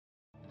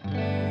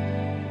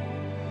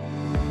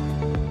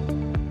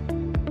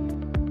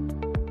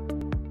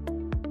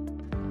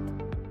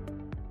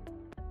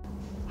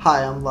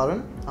Hi, I'm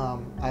Varun.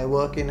 I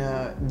work in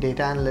a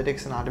data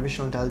analytics and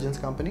artificial intelligence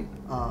company.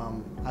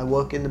 I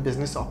work in the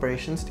business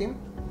operations team,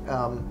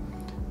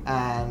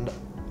 and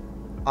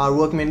our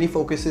work mainly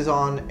focuses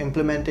on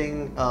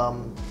implementing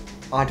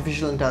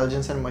artificial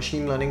intelligence and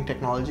machine learning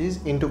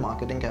technologies into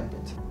marketing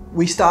campaigns.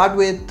 We start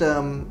with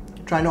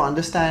trying to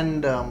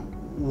understand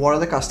what are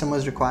the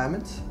customers'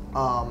 requirements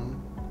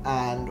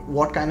and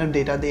what kind of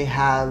data they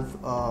have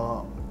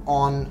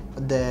on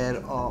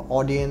their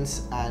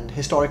audience and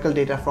historical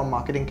data from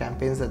marketing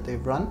campaigns that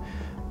they've run.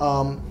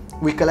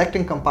 We collect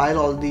and compile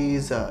all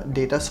these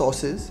data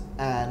sources,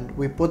 and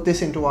we put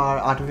this into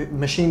our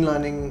machine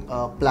learning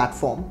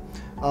platform.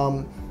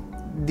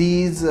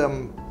 The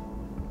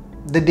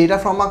data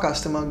from our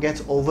customer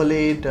gets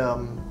overlaid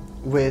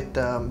with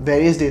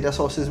various data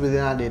sources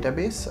within our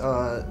database.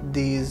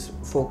 These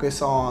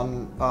focus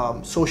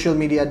on social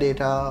media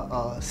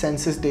data,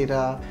 census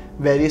data,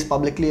 various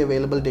publicly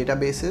available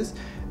databases,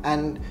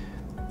 and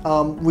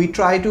we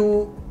try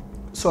to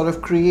sort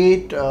of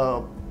create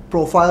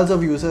profiles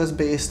of users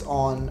based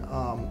on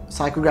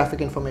psychographic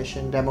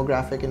information,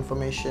 demographic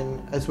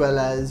information, as well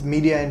as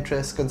media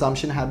interests,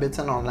 consumption habits,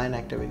 and online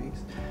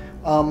activities.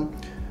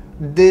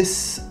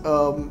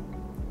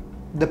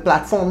 The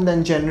platform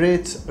then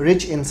generates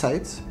rich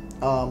insights,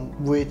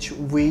 which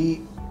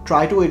we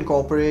try to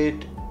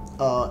incorporate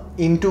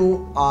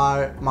into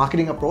our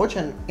marketing approach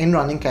and in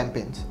running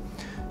campaigns.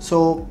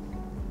 So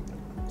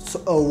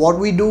what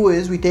we do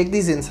is we take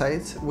these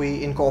insights,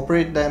 we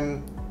incorporate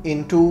them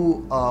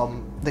into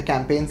the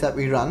campaigns that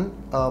we run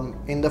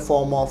in the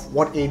form of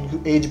what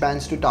age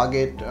bands to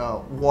target,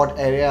 what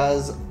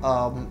areas,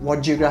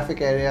 what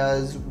geographic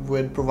areas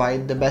would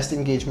provide the best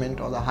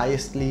engagement or the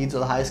highest leads or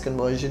the highest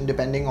conversion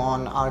depending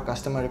on our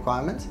customer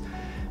requirements.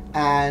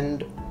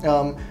 And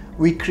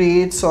we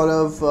create sort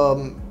of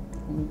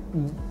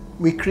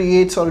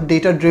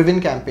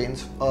data-driven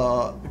campaigns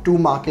to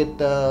market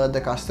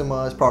the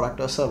customer's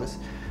product or service.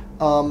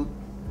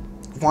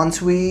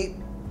 Once we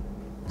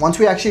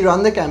actually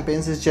run the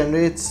campaigns, this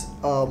generates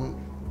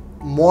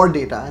more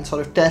data and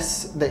sort of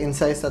tests the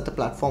insights that the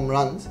platform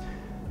runs,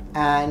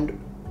 and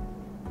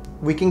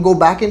we can go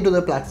back into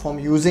the platform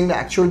using the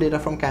actual data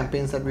from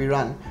campaigns that we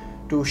run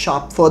to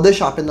further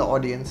sharpen the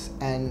audience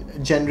and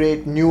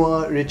generate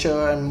newer,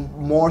 richer, and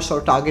more sort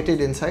of targeted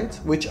insights,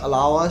 which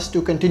allow us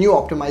to continue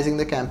optimizing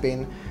the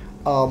campaign,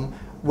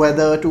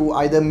 whether to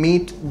either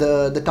meet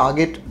the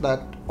target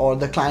that or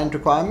the client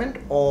requirement,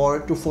 or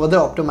to further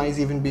optimize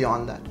even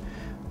beyond that.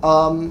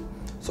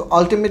 So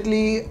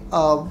ultimately,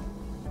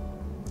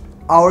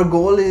 our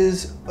goal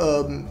is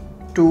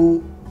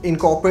to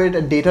incorporate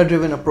a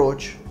data-driven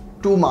approach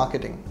to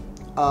marketing.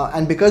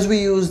 And because we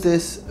use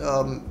this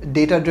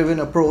data-driven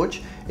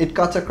approach, it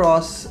cuts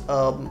across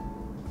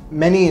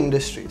many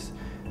industries.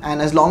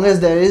 And as long as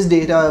there is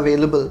data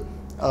available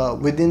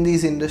within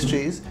these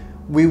industries,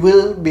 we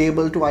will be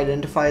able to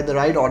identify the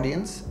right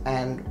audience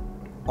and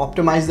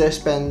optimize their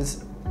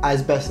spends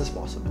as best as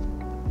possible.